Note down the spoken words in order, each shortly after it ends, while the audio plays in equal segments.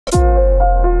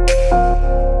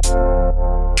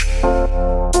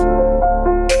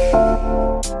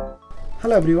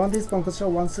Hello everyone, this is Pankaj Saha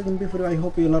once again before. I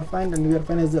hope you all are fine and we are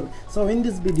fine as well. So in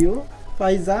this video,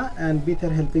 Faiza and Bith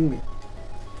are helping me.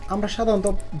 আমরা সাধারণত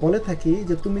বলে থাকি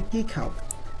যে তুমি কি খাও,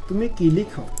 তুমি কি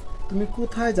লিখো, তুমি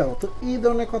কোথায় যাও। তো এই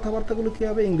ধরনের কথাবার্তাগুলো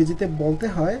কিভাবে ইংরেজিতে বলতে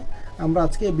হয় আমরা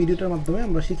আজকে এই ভিডিওটার মাধ্যমে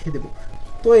আমরা শিখিয়ে দেব।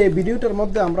 তো এই ভিডিওটার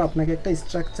মধ্যে আমরা আপনাকে একটা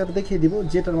স্ট্রাকচার দেখিয়ে দিব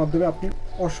যেটার মাধ্যমে আপনি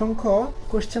অসংখ্য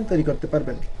কোশ্চেন তৈরি করতে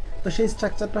পারবেন। তো সেই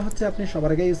স্ট্রাকচারটা হচ্ছে আপনি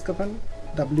সবার আগে ইউজ করবেন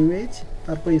WH,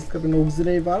 তারপর ইউজ করবেন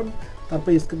অক্সিলারি ভার্ব, তারপর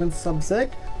ইউজ করবেন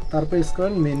সাবজেক্ট, তারপর ইউজ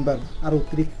করবেন মেইন ভার্ব, আর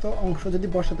অতিরিক্ত অংশ যদি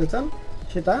বসাতে চান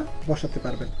সেটা বসাতে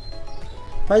পারবেন।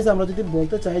 ফাইজ, আমরা যদি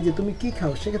বলতে চাই যে তুমি কি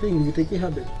খাও সেক্ষেত্রে ইংরেজিতে কি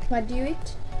হবে? What do you eat?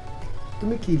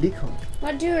 তুমি কি লিখো?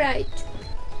 What do you write?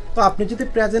 তো আপনি যদি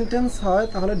প্রেজেন্ট টেন্স হয়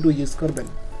তাহলে ডু ইউজ করবেন,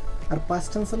 আর পাস্ট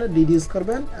টেন্স হলে ডিড ইউজ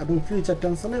করবেন, এবং ফিউচার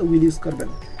টেন্স হলে উইল ইউজ করবেন।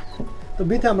 তো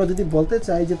বিথে আমরা যদি বলতে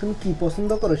চাই যে তুমি কি পছন্দ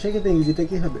করো সেক্ষেত্রে ইংরেজিতে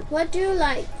কি হবে? What do you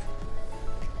like?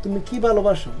 তুমি কি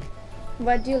ভালোবাসো?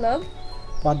 What do you love?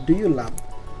 What do you love?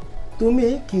 তুমি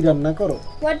কি রান্না করো?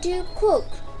 What do you cook?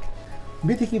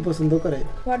 Bithi কি পছন্দ করে?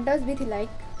 What does Bithi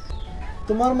like?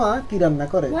 তোমার মা কি রান্না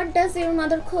করে? What does your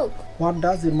mother cook? What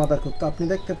does your mother cook? তো আপনি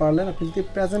দেখতে পারলেন, আপনি যদি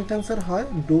প্রেজেন্ট টেন্সের হয়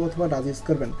ডু অথবা ডাজ ইউজ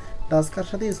করবেন। ডাজ কার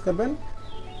সাথে ইউজ করবেন?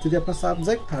 যদি আপনার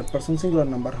subject third person singular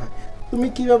number হয়। তুমি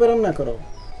কিভাবে রান্না করো?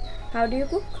 How do you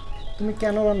cook? তুমি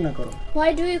কেন রান্না করো? Why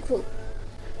do you cook?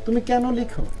 তুমি কেন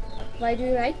লিখো? Why do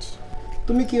you write?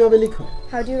 তুমি কিভাবে লিখো?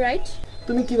 How do you write?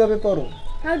 তুমি কিভাবে পড়ো?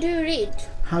 How do you read?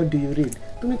 How do you read?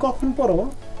 তুমি কখন পড়ো?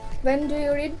 When do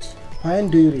you read? When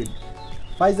do you read?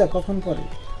 ফাইজা কখন পড়ে?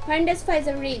 When does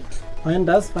Faiza read? When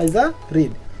does Faiza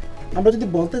read? আমরা যদি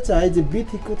বলতে চাই যে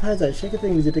বিথি কোথায় যায় সেক্ষেত্রে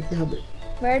ইংরেজিতে কি হবে?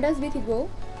 Where does Bithi go?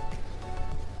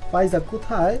 ফাইজা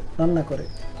কোথায় রান্না করে?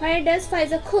 Where does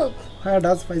Faiza cook? Where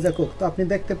does Faiza cook? তো আপনি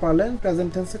দেখতে পারলেন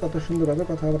প্রেজেন্ট টেন্সে কত সুন্দরভাবে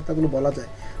কথাবার্তাগুলো বলা যায়।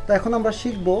 তো এখন আমরা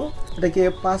শিখবো এটাকে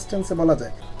পাস্ট টেন্সে বলা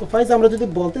যায়। তো ফাইজা, আমরা যদি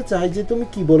বলতে চাই যে তুমি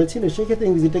কি বলেছিলে সেক্ষেত্রে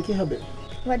ইংরেজিতে কি হবে?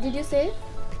 What did you say?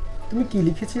 তুমি কি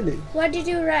লিখেছিলে? What did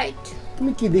you write?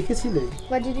 তুমি কি দেখেছিলে?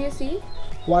 What did you see?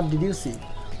 What did you see?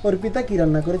 Arpita কি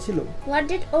রান্না করেছিল? What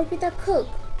did Orpita cook?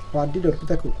 What did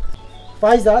Arpita cook?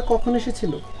 ফাইজা কখন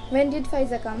এসেছিল? When did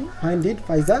Faiza come? When did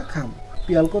Faiza come?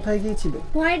 Piyal কোথায় গিয়েছিল?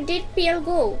 Where did Pial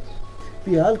go?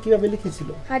 Piyal কিভাবে লিখেছিল?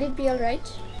 How did Pial write?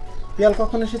 Piyal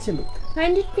কখন এসেছিল?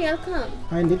 When did Pial come?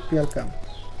 When did Piyal come?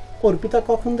 Arpita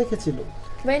কখন দেখেছিল?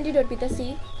 When did Orpita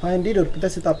see? When did Arpita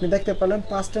see? তো আপনি দেখতে পেলেন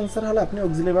পাস্ট টেন্সের হলে আপনি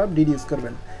অক্সিলারি ভার্ব ডিড ইউজ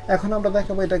করবেন। এখন আমরা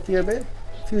দেখাবো এটা কিভাবে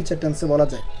ফিউচার টেন্সে বলা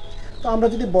যায়। তো আমরা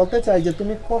যদি বলতে চাই যে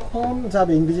তুমি কখন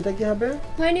যাবে ইংরেজিটা কি হবে?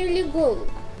 When will you go?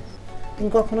 তুমি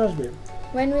কখন আসবে?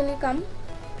 When will you come?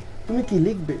 তুমি কি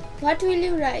লিখবে? What will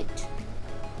you write?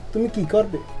 তুমি কি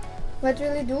করবে? What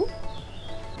will you do?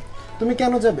 তুমি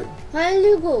কেন যাবে? Why will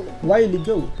you go? Why will you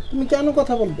go? তুমি কেন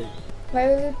কথা বলবে? Why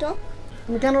will you talk?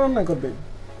 তুমি কেন রান্না করবে?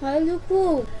 Why will you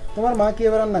cook? তোমার মা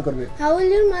কিভাবে রান্না করবে? How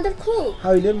will your mother cook?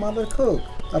 How will your mother cook?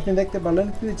 আপনি দেখতে পারলেন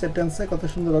ফিউচার টেন্সে কত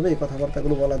সুন্দরভাবে এই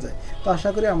কথাবার্তাগুলো বলা যায়। তো আশা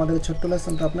করি আমাদের ছোট্ট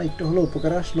লেসনটা আপনার একটু হলেও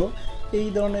উপকারে আসলো। এই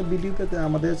ধরনের ভিডিও পেতে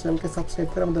আমাদের চ্যানেলকে সাবস্ক্রাইব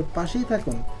করে আমাদের পাশেই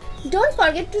থাকুন। Don't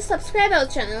forget to subscribe our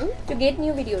channel to get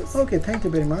new videos. Okay, thank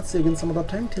you very much. See you again some other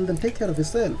time. Till then, take care of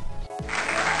yourself.